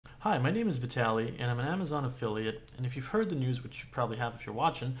Hi, my name is Vitali, and I'm an Amazon affiliate. And if you've heard the news, which you probably have if you're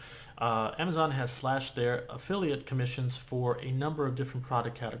watching, Amazon has slashed their affiliate commissions for a number of different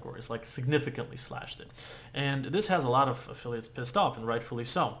product categories, like significantly slashed it. And this has a lot of affiliates pissed off, and rightfully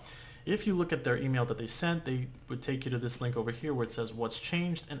so. If you look at their email that they sent, they would take you to this link over here where it says what's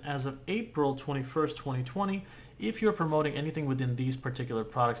changed. And as of April 21st, 2020, if you're promoting anything within these particular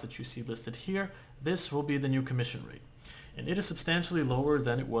products that you see listed here, this will be the new commission rate. And it is substantially lower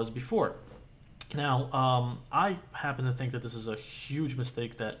than it was before. Now, I happen to think that this is a huge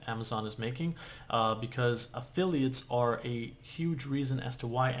mistake that Amazon is making because affiliates are a huge reason as to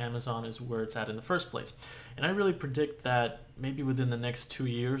why Amazon is where it's at in the first place. And I really predict that maybe within the next 2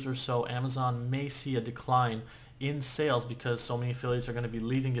 years or so, Amazon may see a decline in sales because so many affiliates are going to be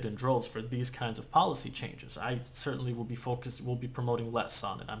leaving it in droves for these kinds of policy changes. I certainly will be promoting less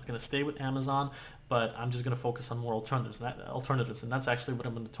on it. I'm going to stay with Amazon, but I'm just going to focus on more alternatives, and that's actually what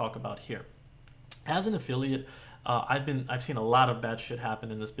I'm going to talk about here. As an affiliate, I've seen a lot of bad shit happen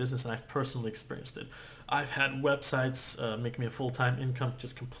in this business, and I've personally experienced it. I've had websites make me a full-time income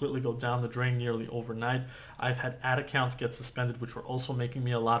just completely go down the drain nearly overnight. I've had ad accounts get suspended, which were also making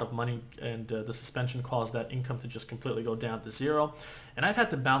me a lot of money, and the suspension caused that income to just completely go down to zero. And I've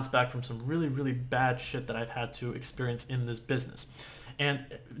had to bounce back from some really, really bad shit that I've had to experience in this business. And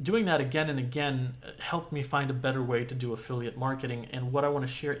doing that again and again helped me find a better way to do affiliate marketing. And what I want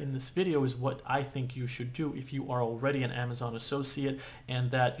to share in this video is what I think you should do if you are already an Amazon associate,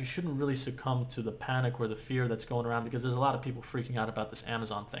 and that you shouldn't really succumb to the panic or the fear that's going around, because there's a lot of people freaking out about this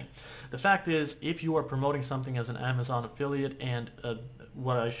Amazon thing. The fact is, if you are promoting something as an Amazon affiliate and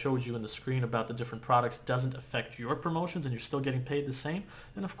what I showed you in the screen about the different products doesn't affect your promotions and you're still getting paid the same,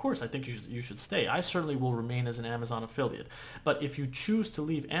 then of course I think you should stay. I certainly will remain as an Amazon affiliate. But if you choose to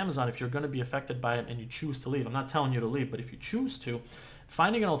leave Amazon, if you're going to be affected by it and you choose to leave, I'm not telling you to leave, but if you choose to,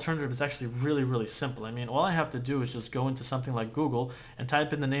 finding an alternative is actually really, really simple. I mean, all I have to do is just go into something like Google and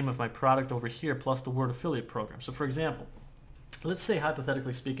type in the name of my product over here plus the word affiliate program. So for example, let's say,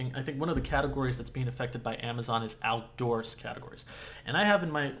 hypothetically speaking, I think one of the categories that's being affected by Amazon is outdoors categories. And I have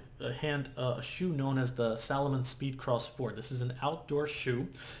in my hand a shoe known as the Salomon Speedcross 4. This is an outdoor shoe,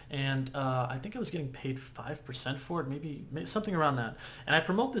 and I think I was getting paid 5% for it, maybe something around that. And I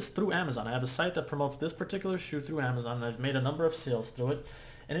promote this through Amazon. I have a site that promotes this particular shoe through Amazon, and I've made a number of sales through it.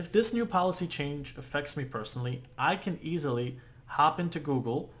 And if this new policy change affects me personally, I can easily hop into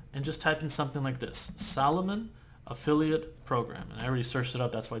Google and just type in something like this: Salomon affiliate program. And I already searched it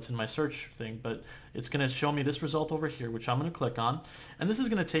up, that's why it's in my search thing, but it's going to show me this result over here, which I'm going to click on, and this is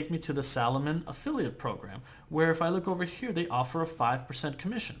going to take me to the Salomon affiliate program, where if I look over here, they offer a 5%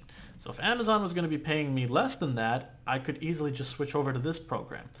 commission. So if Amazon was going to be paying me less than that, I could easily just switch over to this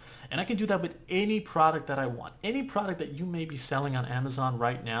program. And I can do that with any product that I want. Any product that you may be selling on Amazon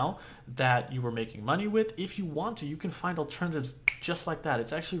right now that you were making money with, if you want to, you can find alternatives just like that.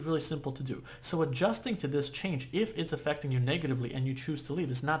 It's actually really simple to do. So adjusting to this change, if it's affecting you negatively and you choose to leave,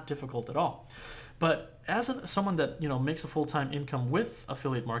 is not difficult at all. But as someone that makes a full-time income with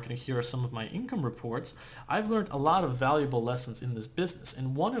affiliate marketing, here are some of my income reports. I've learned a lot of valuable lessons in this business,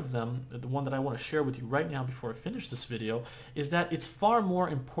 and one of them, the one that I want to share with you right now before I finish this video, is that it's far more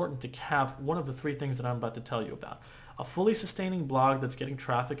important to have one of the three things that I'm about to tell you about: a fully sustaining blog that's getting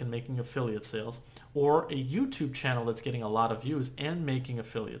traffic and making affiliate sales, or a YouTube channel that's getting a lot of views and making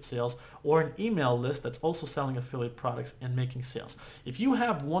affiliate sales, or an email list that's also selling affiliate products and making sales. If you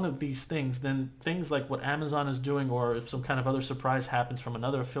have one of these things, then things like what Amazon is doing, or if some kind of other surprise happens from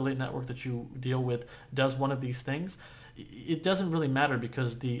another affiliate network that you deal with does one of these things, it doesn't really matter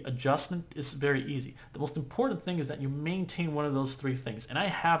because the adjustment is very easy. The most important thing is that you maintain one of those three things, and I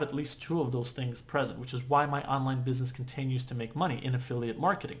have at least two of those things present, which is why my online business continues to make money in affiliate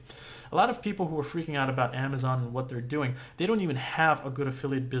marketing. A lot of people who are freaking out about Amazon and what they're doing, they don't even have a good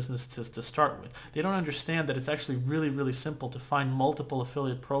affiliate business to start with. They don't understand that it's actually really, really simple to find multiple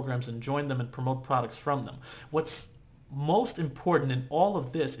affiliate programs and join them and promote products from them. What's most important in all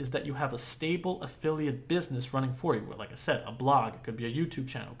of this is that you have a stable affiliate business running for you. Like I said, a blog, it could be a YouTube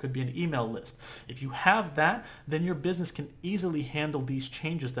channel, it could be an email list. If you have that, then your business can easily handle these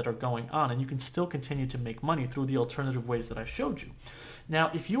changes that are going on, and you can still continue to make money through the alternative ways that I showed you.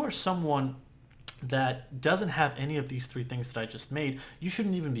 Now, if you are someone that doesn't have any of these three things that I just made, you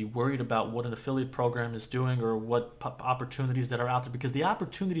shouldn't even be worried about what an affiliate program is doing or what opportunities that are out there, because the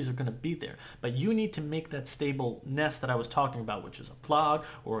opportunities are going to be there. But you need to make that stable nest that I was talking about, which is a blog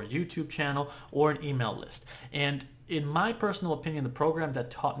or a YouTube channel or an email list. And in my personal opinion, the program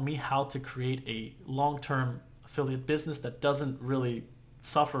that taught me how to create a long-term affiliate business that doesn't really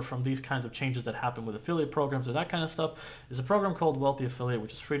suffer from these kinds of changes that happen with affiliate programs or that kind of stuff is a program called Wealthy Affiliate,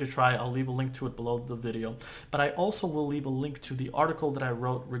 which is free to try. I'll leave a link to it below the video. But I also will leave a link to the article that I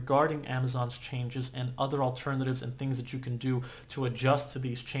wrote regarding Amazon's changes and other alternatives and things that you can do to adjust to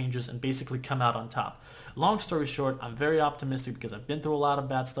these changes and basically come out on top. Long story short, I'm very optimistic because I've been through a lot of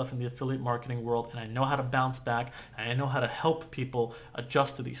bad stuff in the affiliate marketing world, and I know how to bounce back, and I know how to help people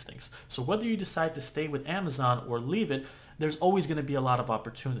adjust to these things. So whether you decide to stay with Amazon or leave it, there's always going to be a lot of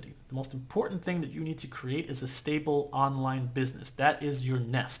opportunity. The most important thing that you need to create is a stable online business. That is your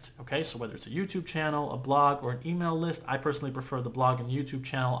nest, okay? So whether it's a YouTube channel, a blog, or an email list, I personally prefer the blog and YouTube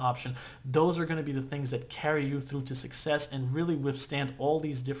channel option. Those are going to be the things that carry you through to success and really withstand all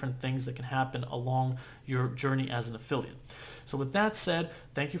these different things that can happen along your journey as an affiliate. So with that said,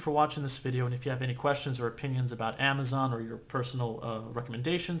 thank you for watching this video, and if you have any questions or opinions about Amazon or your personal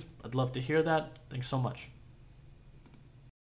recommendations, I'd love to hear that. Thanks so much.